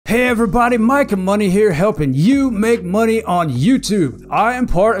Hey everybody, Mike and Money here, helping you make money on YouTube. I am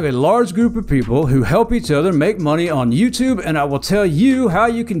part of a large group of people who help each other make money on YouTube, and I will tell you how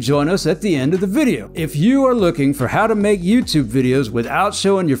you can join us at the end of the video. If you are looking for how to make YouTube videos without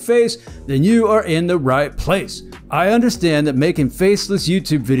showing your face, then you are in the right place. I understand that making faceless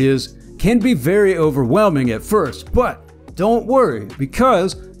YouTube videos can be very overwhelming at first, but don't worry,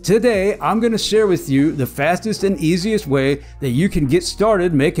 because today, I'm going to share with you the fastest and easiest way that you can get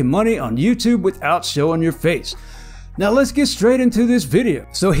started making money on YouTube without showing your face. Now let's get straight into this video.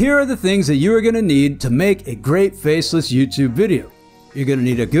 So here are the things that you are going to need to make a great faceless YouTube video. You're going to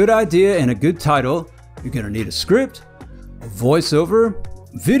need a good idea and a good title. You're going to need a script, a voiceover,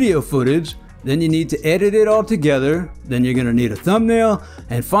 video footage, then you need to edit it all together, then you're going to need a thumbnail,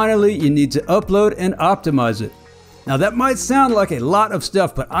 and finally you need to upload and optimize it. Now that might sound like a lot of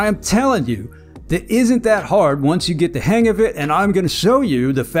stuff, but I am telling you, that isn't that hard once you get the hang of it, and I'm going to show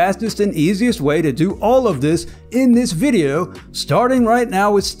you the fastest and easiest way to do all of this in this video, starting right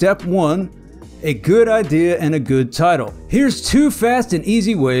now with step 1, a good idea and a good title. Here's 2 fast and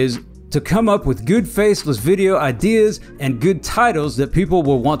easy ways to come up with good faceless video ideas and good titles that people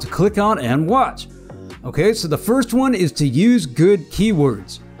will want to click on and watch. Okay, so the first one is to use good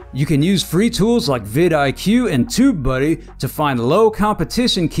keywords. You can use free tools like VidIQ and TubeBuddy to find low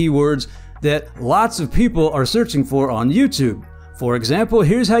competition keywords that lots of people are searching for on YouTube. For example,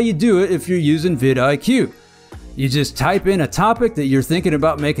 here's how you do it if you're using VidIQ. You just type in a topic that you're thinking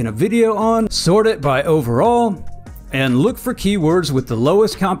about making a video on, sort it by overall, and look for keywords with the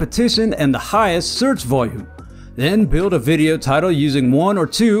lowest competition and the highest search volume. Then build a video title using 1 or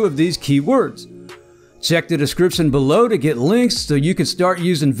 2 of these keywords. Check the description below to get links so you can start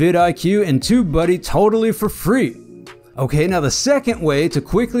using VidIQ and TubeBuddy totally for free. Okay, now the second way to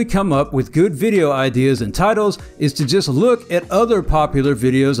quickly come up with good video ideas and titles is to just look at other popular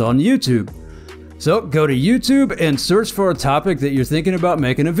videos on YouTube. So go to YouTube and search for a topic that you're thinking about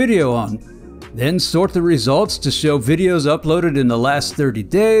making a video on. Then sort the results to show videos uploaded in the last 30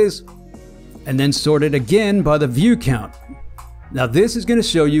 days, and then sort it again by the view count. Now this is going to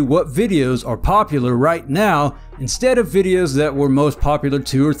show you what videos are popular right now instead of videos that were most popular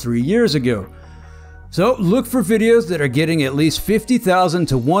 2 or 3 years ago. So look for videos that are getting at least 50,000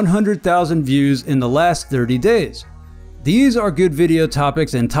 to 100,000 views in the last 30 days. These are good video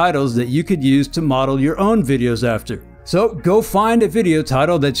topics and titles that you could use to model your own videos after. So go find a video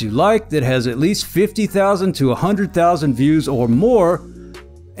title that you like that has at least 50,000 to 100,000 views or more,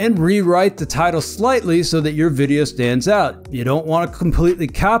 and rewrite the title slightly so that your video stands out. You don't want to completely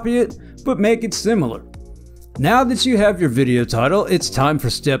copy it, but make it similar. Now that you have your video title, it's time for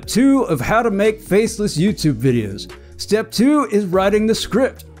step 2 of how to make faceless YouTube videos. Step 2 is writing the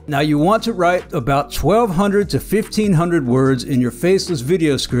script. Now you want to write about 1,200 to 1,500 words in your faceless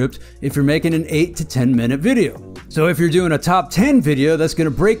video script if you're making an 8 to 10 minute video. So if you're doing a top 10 video, that's going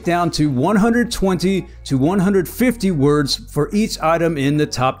to break down to 120 to 150 words for each item in the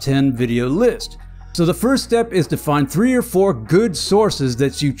top 10 video list. So the first step is to find 3 or 4 good sources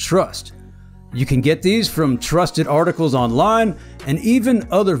that you trust. You can get these from trusted articles online and even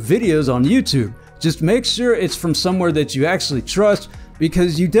other videos on YouTube. Just make sure it's from somewhere that you actually trust,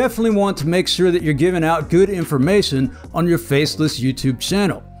 because you definitely want to make sure that you're giving out good information on your faceless YouTube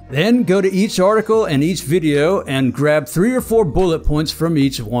channel. Then go to each article and each video and grab 3 or 4 bullet points from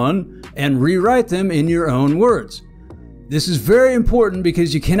each one and rewrite them in your own words. This is very important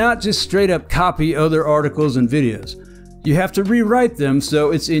because you cannot just straight up copy other articles and videos. You have to rewrite them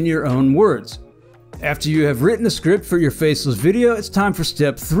so it's in your own words. After you have written a script for your faceless video, it's time for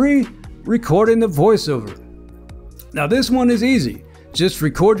step 3, recording the voiceover. Now this one is easy. Just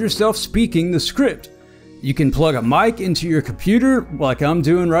record yourself speaking the script. You can plug a mic into your computer like I'm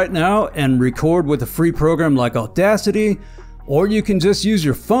doing right now and record with a free program like Audacity, or you can just use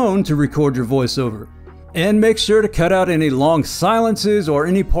your phone to record your voiceover. And make sure to cut out any long silences or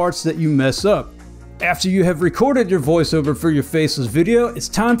any parts that you mess up. After you have recorded your voiceover for your faceless video, it's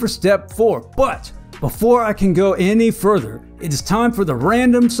time for step 4. But before I can go any further, it is time for the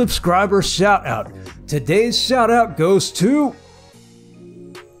random subscriber shout out. Today's shout out goes to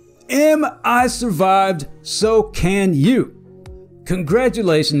M. I survived, so can you.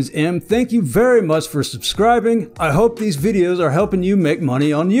 Congratulations, M. Thank you very much for subscribing. I hope these videos are helping you make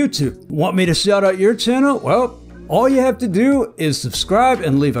money on YouTube. Want me to shout out your channel? Well, all you have to do is subscribe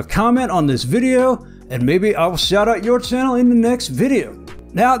and leave a comment on this video, and maybe I will shout out your channel in the next video.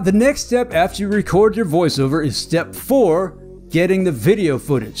 Now, the next step after you record your voiceover is step 4, getting the video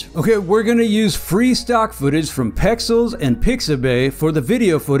footage. Okay, we're gonna use free stock footage from Pexels and Pixabay for the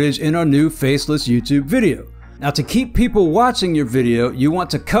video footage in our new faceless YouTube video. Now, to keep people watching your video, you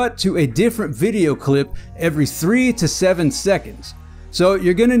want to cut to a different video clip every 3 to 7 seconds. So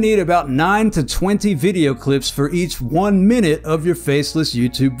you're going to need about 9 to 20 video clips for each 1 minute of your Faceless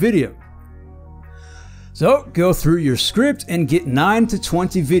YouTube video. So go through your script and get 9 to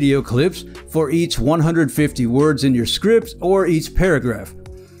 20 video clips for each 150 words in your script or each paragraph.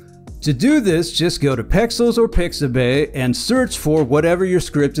 To do this, just go to Faceless or Pixabay and search for whatever your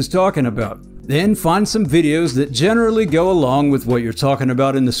script is talking about. Then find some videos that generally go along with what you're talking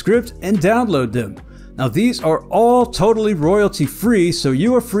about in the script and download them. Now, these are all totally royalty free, so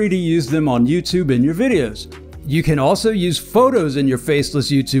you are free to use them on YouTube in your videos. You can also use photos in your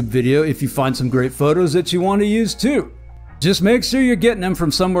Faceless YouTube video if you find some great photos that you want to use too. Just make sure you're getting them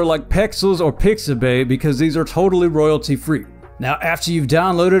from somewhere like Faceless or Pixabay because these are totally royalty free. Now, after you've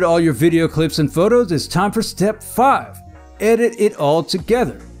downloaded all your video clips and photos, it's time for step 5. Edit it all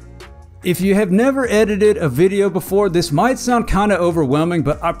together. If you have never edited a video before, this might sound kind of overwhelming,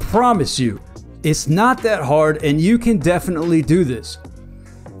 but I promise you, it's not that hard and you can definitely do this.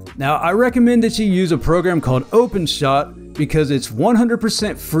 Now, I recommend that you use a program called OpenShot because it's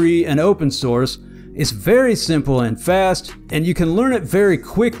 100% free and open source. It's very simple and fast, and you can learn it very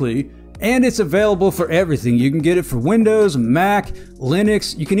quickly, and it's available for everything. You can get it for Windows, Mac,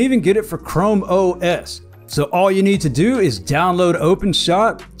 Linux, you can even get it for Chrome OS. So all you need to do is download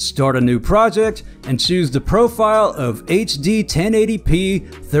OpenShot, start a new project, and choose the profile of HD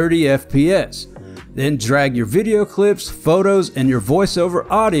 1080p 30 FPS. Then drag your video clips, photos, and your voiceover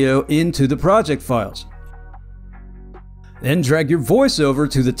audio into the project files. Then drag your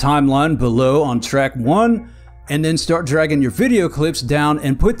voiceover to the timeline below on track 1, and then start dragging your video clips down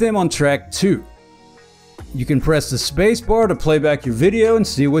and put them on track 2. You can press the spacebar to play back your video and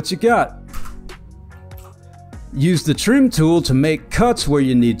see what you got. Use the trim tool to make cuts where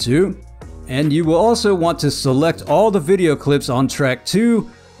you need to, and you will also want to select all the video clips on track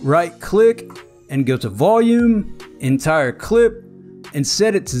 2, right-click, and go to Volume, Entire Clip, and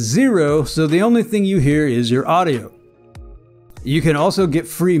set it to 0 so the only thing you hear is your audio. You can also get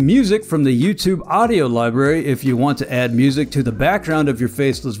free music from the YouTube audio library if you want to add music to the background of your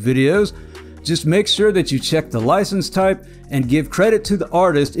Faceless videos. Just make sure that you check the license type and give credit to the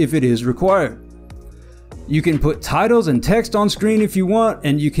artist if it is required. You can put titles and text on screen if you want,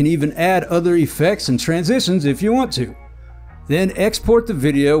 and you can even add other effects and transitions if you want to. Then export the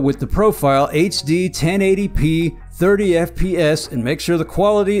video with the profile HD 1080p 30 FPS and make sure the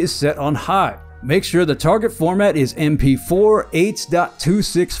quality is set on high. Make sure the target format is MP4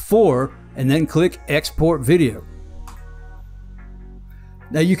 8.264 and then click Export Video.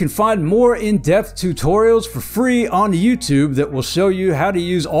 Now you can find more in-depth tutorials for free on YouTube that will show you how to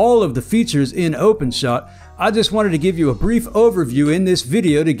use all of the features in OpenShot. I just wanted to give you a brief overview in this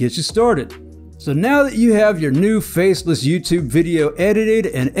video to get you started. So now that you have your new Faceless YouTube video edited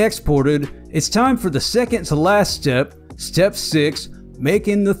and exported, it's time for the second to last step, step 6,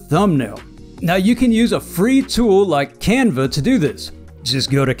 making the thumbnail. Now you can use a free tool like Canva to do this. Just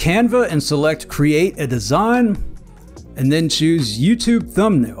go to Canva and select Create a Design, and then choose YouTube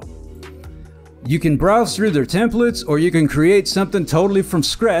Thumbnail. You can browse through their templates or you can create something totally from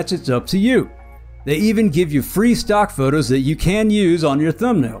scratch, it's up to you. They even give you free stock photos that you can use on your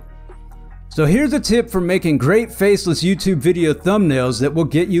thumbnail. So here's a tip for making great Faceless YouTube video thumbnails that will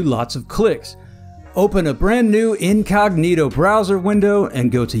get you lots of clicks. Open a brand new incognito browser window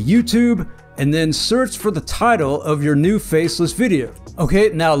and go to YouTube and then search for the title of your new Faceless video. Okay,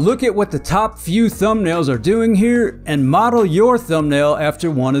 now look at what the top few thumbnails are doing here and model your thumbnail after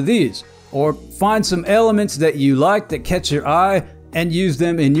one of these. Or find some elements that you like that catch your eye and use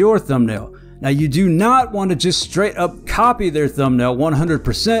them in your thumbnail. Now you do not want to just straight up copy their thumbnail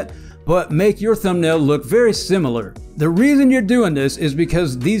 100%, but make your thumbnail look very similar. The reason you're doing this is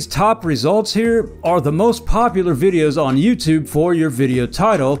because these top results here are the most popular videos on YouTube for your video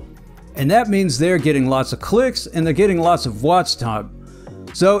title, and that means they're getting lots of clicks and they're getting lots of watch time.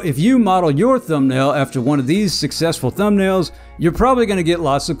 So if you model your thumbnail after one of these successful thumbnails, you're probably going to get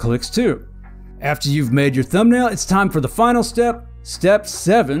lots of clicks too. After you've made your thumbnail, it's time for the final step, step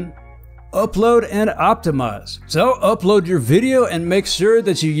 7. Upload and optimize. So upload your video and make sure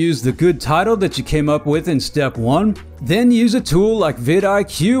that you use the good title that you came up with in step 1. Then use a tool like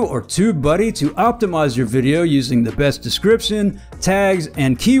VidIQ or TubeBuddy to optimize your video using the best description, tags,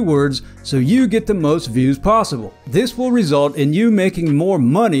 and keywords so you get the most views possible. This will result in you making more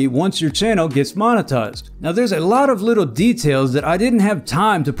money once your channel gets monetized. Now there's a lot of little details that I didn't have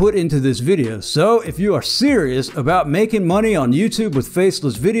time to put into this video, so if you are serious about making money on YouTube with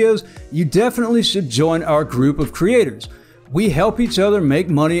Faceless videos, you definitely should join our group of creators. We help each other make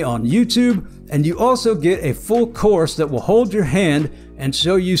money on YouTube, and you also get a full course that will hold your hand and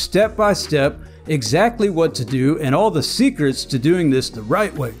show you step by step exactly what to do and all the secrets to doing this the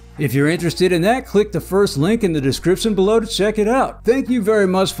right way. If you're interested in that, click the first link in the description below to check it out. Thank you very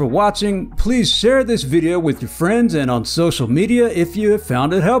much for watching. Please share this video with your friends and on social media if you have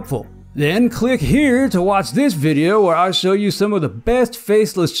found it helpful. Then click here to watch this video where I show you some of the best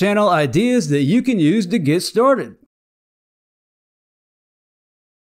Faceless channel ideas that you can use to get started.